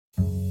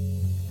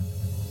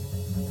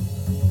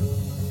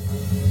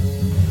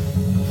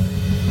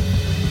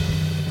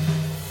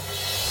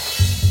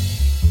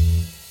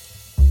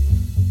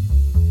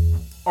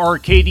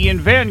Arcadian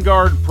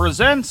Vanguard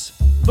presents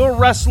The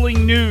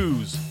Wrestling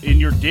News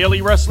in your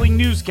daily wrestling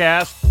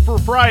newscast for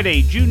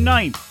Friday, June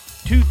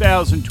 9th,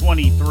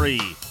 2023.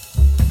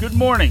 Good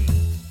morning,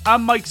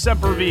 I'm Mike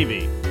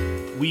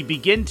Sempervive. We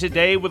begin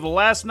today with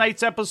last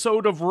night's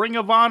episode of Ring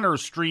of Honor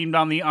streamed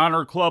on the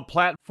Honor Club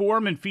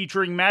platform and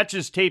featuring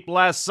matches taped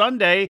last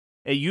Sunday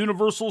at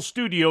Universal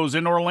Studios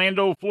in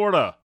Orlando,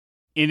 Florida.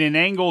 In an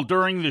angle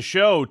during the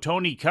show,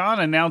 Tony Khan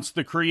announced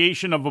the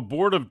creation of a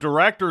board of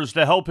directors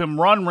to help him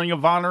run Ring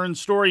of Honor and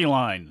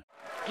storyline.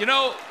 You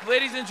know,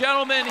 ladies and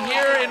gentlemen,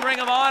 here in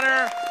Ring of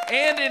Honor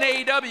and in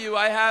AEW,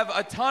 I have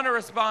a ton of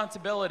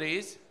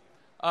responsibilities.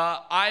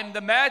 I'm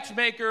the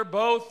matchmaker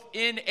both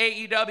in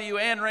AEW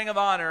and Ring of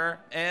Honor,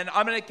 and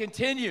I'm going to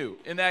continue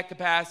in that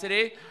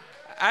capacity.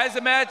 As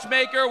a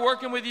matchmaker,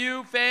 working with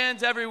you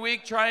fans every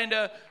week, trying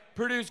to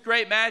produce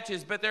great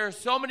matches, but there are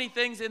so many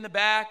things in the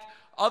back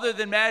other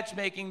than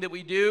matchmaking that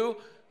we do.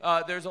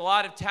 There's a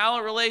lot of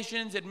talent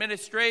relations,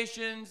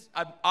 administrations,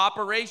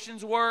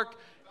 operations work,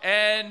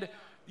 and,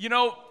 you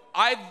know,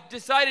 I've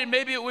decided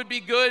maybe it would be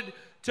good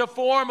to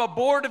form a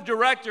board of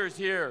directors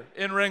here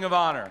in Ring of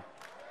Honor.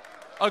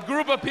 A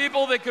group of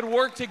people that could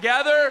work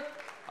together.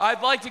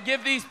 I'd like to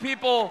give these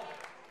people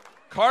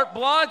carte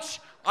blanche.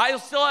 I'll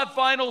still have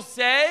final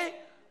say,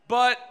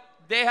 but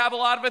they have a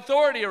lot of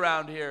authority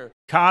around here.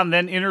 Khan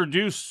then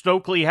introduced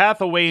Stokely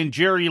Hathaway and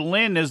Jerry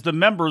Lynn as the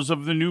members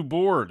of the new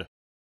board.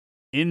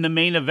 In the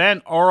main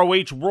event,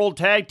 ROH World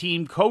Tag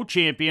Team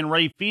co-champion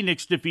Rey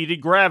Fenix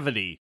defeated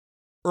Gravity.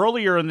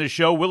 Earlier in the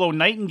show, Willow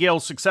Nightingale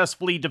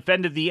successfully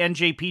defended the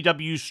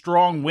NJPW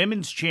Strong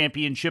Women's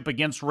Championship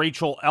against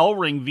Rachel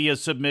Ellering via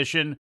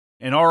submission,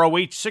 and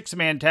ROH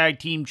six-man tag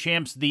team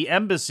champs The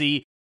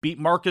Embassy beat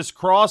Marcus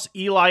Cross,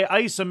 Eli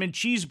Isom, and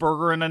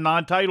Cheeseburger in a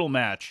non-title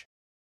match.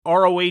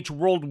 ROH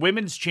World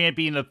Women's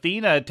Champion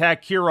Athena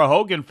attacked Kiera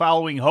Hogan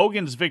following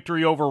Hogan's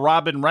victory over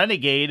Robin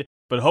Renegade,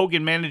 but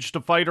Hogan managed to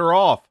fight her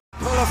off.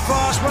 Pull a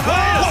fast one.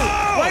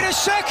 Oh! Wait a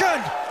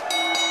second!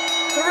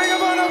 The Ring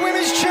of Honor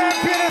Women's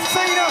Champion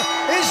Athena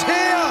is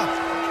here!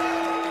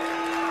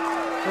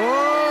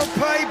 Oh,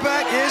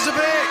 payback, here's a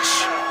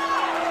bitch!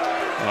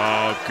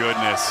 Oh,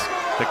 goodness.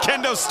 The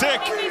kendo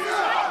stick!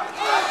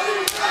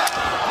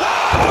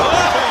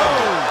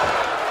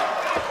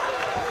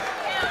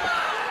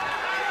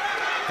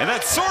 And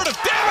that sword of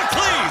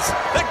Damocles!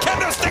 The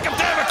kendo stick of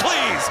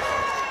Damocles!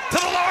 To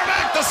the lower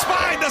back, the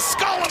spine, the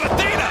skull of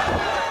Athena!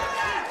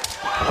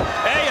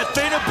 Hey,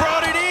 Athena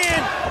brought it in!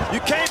 You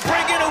can't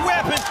bring in a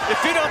weapon if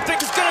you don't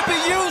think it's gonna be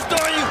used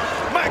on you!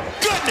 My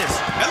goodness!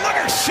 And look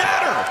at her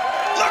shatter!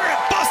 Look at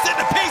it bust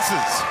into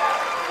pieces!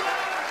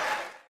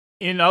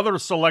 In other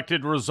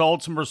selected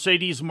results,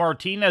 Mercedes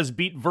Martinez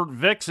beat Vert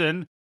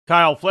Vixen,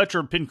 Kyle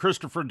Fletcher pinned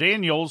Christopher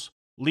Daniels,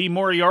 Lee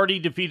Moriarty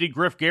defeated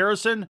Griff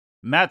Garrison,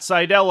 Matt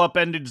Sydal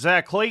upended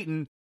Zach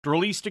Clayton,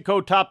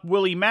 Dralistico topped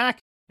Willie Mack,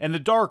 and the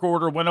Dark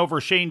Order went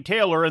over Shane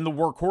Taylor and the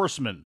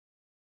Workhorsemen.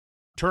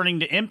 Turning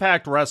to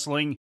Impact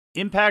Wrestling,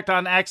 Impact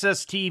on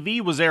Access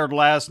TV was aired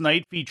last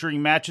night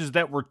featuring matches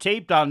that were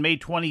taped on May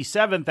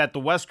 27th at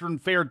the Western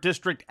Fair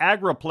District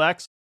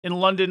Agriplex in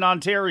London,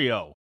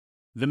 Ontario.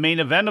 The main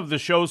event of the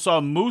show saw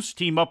Moose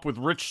team up with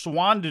Rich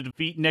Swann to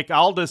defeat Nick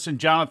Aldis and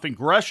Jonathan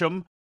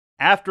Gresham.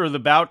 After the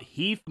bout,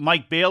 Heath,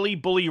 Mike Bailey,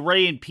 Bully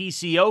Ray, and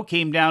PCO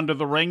came down to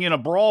the ring and a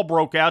brawl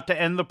broke out to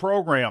end the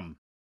program.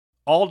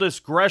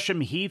 Aldis,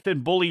 Gresham, Heath,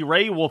 and Bully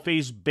Ray will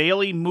face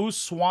Bailey, Moose,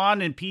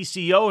 Swann, and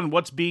PCO in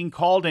what's being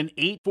called an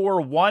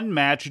 8-4-1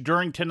 match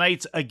during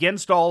tonight's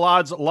Against All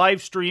Odds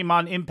live stream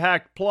on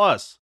Impact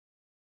Plus.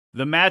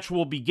 The match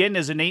will begin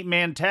as an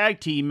 8-man tag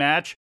team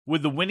match,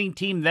 with the winning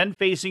team then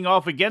facing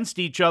off against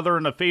each other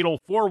in a fatal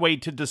four-way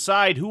to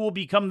decide who will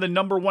become the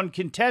number one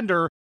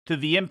contender to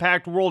the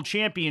Impact World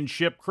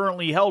Championship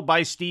currently held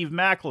by Steve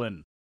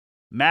Maclin.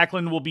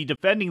 Maclin will be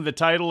defending the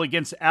title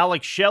against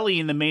Alex Shelley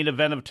in the main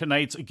event of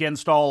tonight's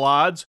Against All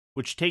Odds,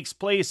 which takes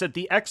place at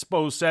the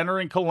Expo Center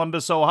in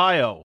Columbus,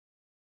 Ohio.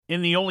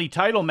 In the only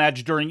title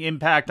match during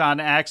Impact on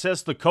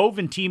Access, the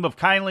Coven team of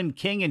Kylan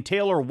King and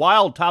Taylor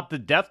Wilde topped the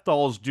Death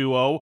Dolls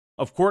duo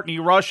of Courtney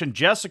Rush and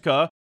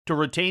Jessica to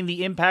retain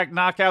the Impact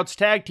Knockouts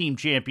Tag Team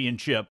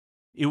Championship.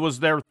 It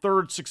was their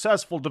third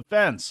successful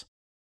defense.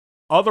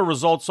 Other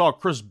results saw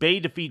Chris Bay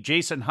defeat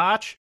Jason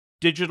Hotch,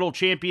 Digital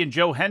Champion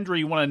Joe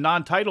Hendry won a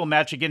non-title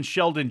match against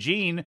Sheldon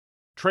Jean,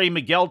 Trey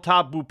Miguel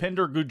topped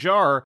Bhupinder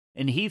Gujjar,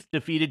 and Heath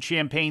defeated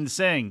Champagne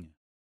Singh.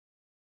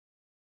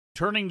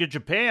 Turning to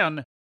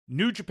Japan,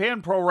 New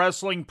Japan Pro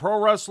Wrestling,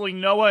 Pro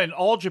Wrestling Noah, and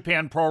All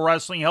Japan Pro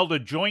Wrestling held a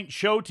joint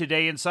show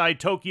today inside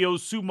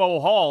Tokyo's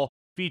Sumo Hall,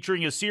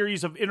 featuring a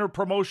series of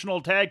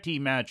interpromotional tag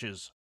team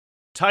matches.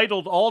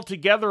 Titled All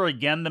Together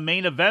Again, the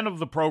main event of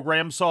the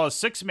program saw a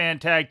 6-man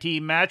tag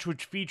team match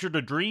which featured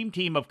a dream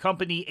team of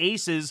company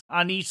aces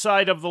on each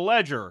side of the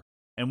ledger.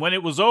 And when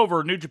it was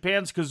over, New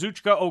Japan's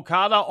Kazuchika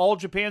Okada, All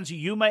Japan's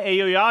Yuma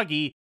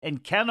Aoyagi,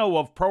 and Keno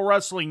of Pro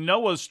Wrestling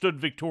Noah stood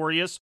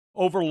victorious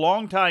over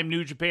longtime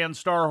New Japan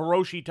star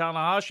Hiroshi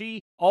Tanahashi,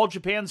 All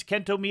Japan's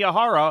Kento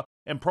Miyahara,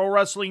 and Pro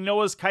Wrestling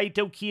Noah's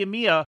Kaito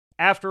Kiyomiya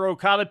after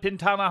Okada pinned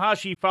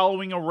Tanahashi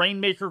following a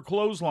Rainmaker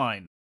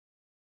clothesline.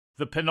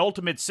 The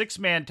penultimate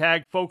six-man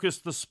tag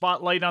focused the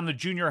spotlight on the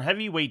junior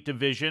heavyweight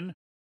division.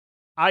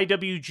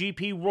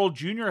 IWGP World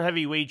Junior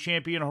Heavyweight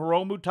Champion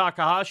Hiromu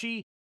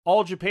Takahashi,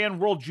 All Japan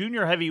World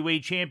Junior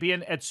Heavyweight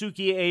Champion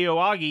Atsuki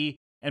Aoyagi,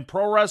 and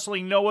Pro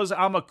Wrestling Noah's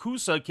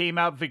Amakusa came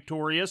out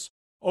victorious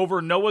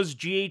over Noah's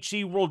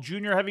GHC World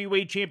Junior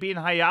Heavyweight Champion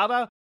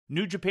Hayata,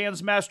 New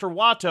Japan's Master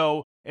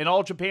Wato, and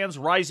All Japan's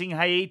Rising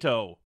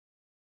Hayato.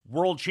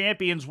 World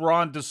champions were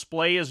on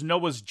display as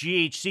Noah's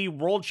GHC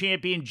World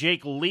Champion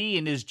Jake Lee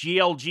and his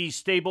GLG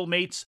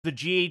stablemates, the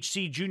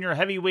GHC Junior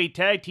Heavyweight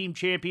Tag Team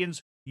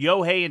Champions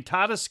Yohei and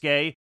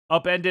Tadasuke,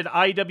 upended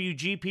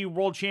IWGP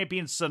World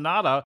Champion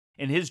Sanada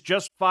and his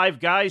Just Five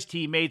Guys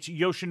teammates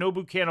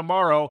Yoshinobu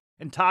Kanemaru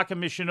and Taka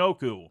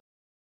Michinoku.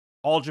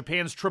 All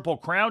Japan's Triple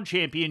Crown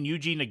champion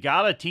Yuji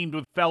Nagata teamed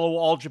with fellow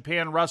All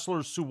Japan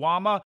wrestlers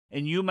Suwama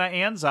and Yuma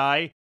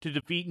Anzai to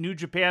defeat New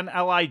Japan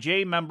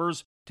LIJ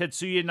members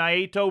Tetsuya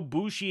Naito,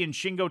 Bushi, and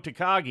Shingo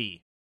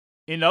Takagi.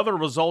 In other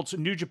results,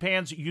 New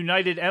Japan's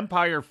United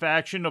Empire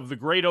faction of the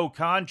Great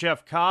Okan,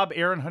 Jeff Cobb,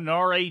 Aaron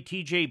Hanare,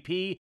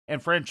 TJP,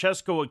 and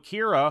Francesco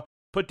Akira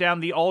put down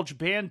the All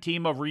Japan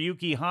team of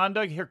Ryuki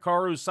Honda,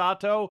 Hikaru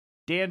Sato,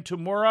 Dan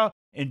Tamura,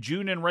 and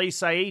Jun and Rei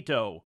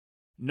Saito.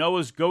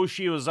 Noah's Go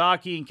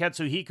Shiozaki and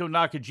Katsuhiko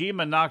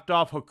Nakajima knocked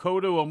off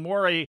Hokuto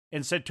Omori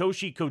and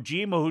Satoshi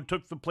Kojima, who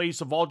took the place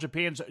of All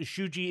Japan's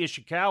Shuji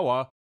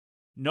Ishikawa.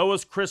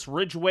 Noah's Chris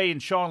Ridgway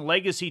and Sean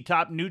Legacy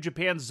topped New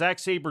Japan's Zack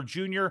Sabre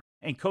Jr.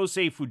 and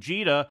Kosei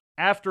Fujita,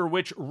 after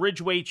which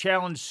Ridgway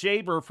challenged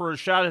Sabre for a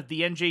shot at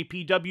the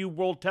NJPW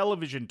World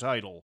Television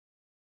title.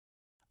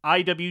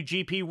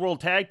 IWGP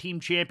World Tag Team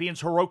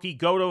Champions Hiroki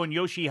Goto and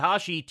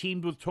Yoshihashi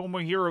teamed with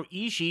Tomohiro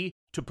Ishii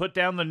to put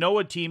down the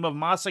Noah team of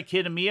Masa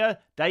Kitamiya,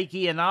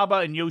 Daiki Inaba,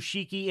 and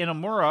Yoshiki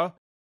Inamura.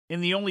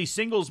 In the only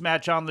singles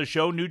match on the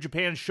show, New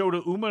Japan's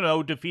Shota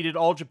Umino defeated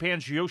All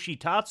Japan's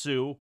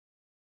Yoshitatsu.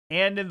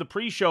 And in the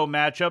pre-show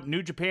matchup,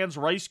 New Japan's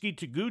Raisuke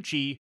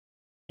Taguchi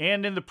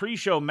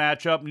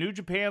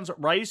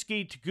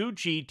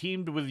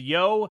teamed with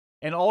Yo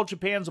and All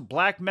Japan's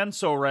Black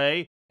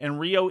Mensore and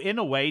Ryo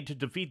Inoue to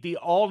defeat the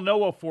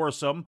all-Noah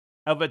foursome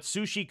of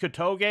Atsushi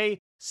Kotoge,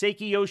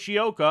 Seiki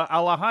Yoshioka,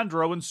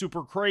 Alejandro, and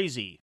Super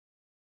Crazy.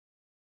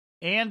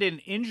 And in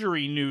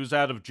injury news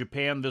out of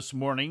Japan this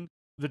morning,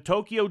 the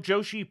Tokyo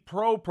Joshi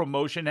Pro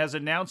promotion has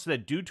announced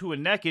that due to a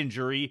neck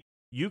injury,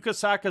 Yuka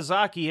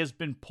Sakazaki has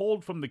been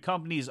pulled from the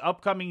company's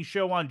upcoming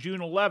show on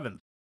June 11th.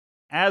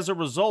 As a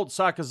result,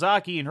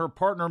 Sakazaki and her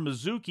partner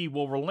Mizuki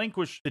will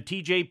relinquish the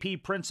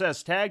TJP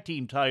Princess Tag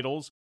Team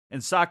titles,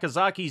 and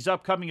Sakazaki's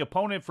upcoming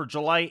opponent for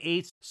July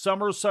 8th's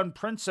Summer Sun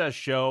Princess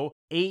show,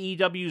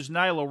 AEW's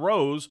Nyla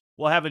Rose,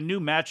 will have a new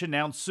match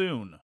announced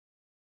soon.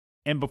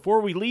 And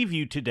before we leave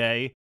you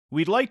today,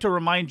 we'd like to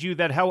remind you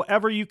that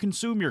however you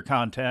consume your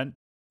content,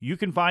 you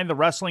can find the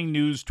wrestling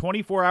news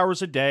 24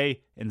 hours a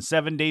day and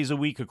 7 days a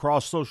week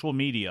across social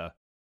media.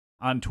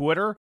 On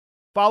Twitter,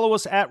 follow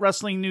us at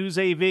Wrestling News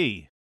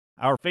AV.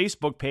 Our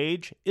Facebook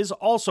page is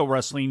also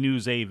Wrestling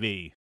News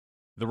AV.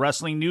 The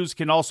Wrestling News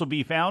can also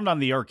be found on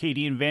the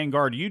Arcadian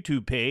Vanguard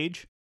YouTube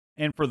page.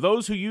 And for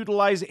those who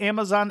utilize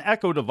Amazon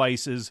Echo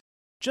devices,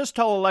 just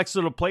tell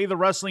Alexa to play the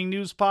Wrestling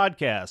News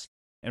podcast.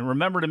 And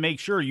remember to make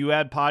sure you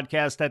add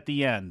podcast at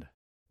the end.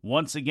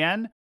 Once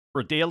again,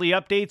 for daily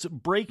updates,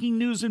 breaking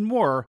news, and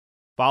more,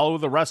 follow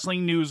the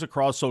Wrestling News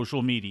across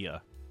social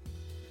media.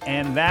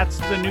 And that's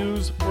the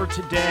news for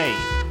today.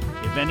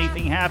 If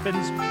anything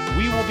happens,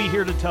 we will be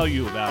here to tell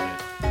you about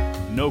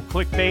it. No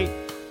clickbait,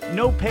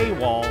 no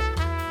paywall,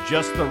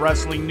 just the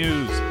Wrestling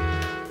News.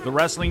 The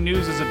Wrestling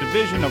News is a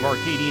division of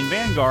Arcadian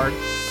Vanguard,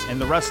 and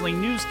the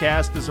Wrestling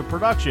Newscast is a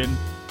production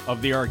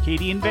of the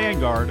Arcadian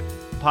Vanguard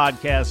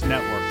Podcast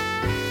Network.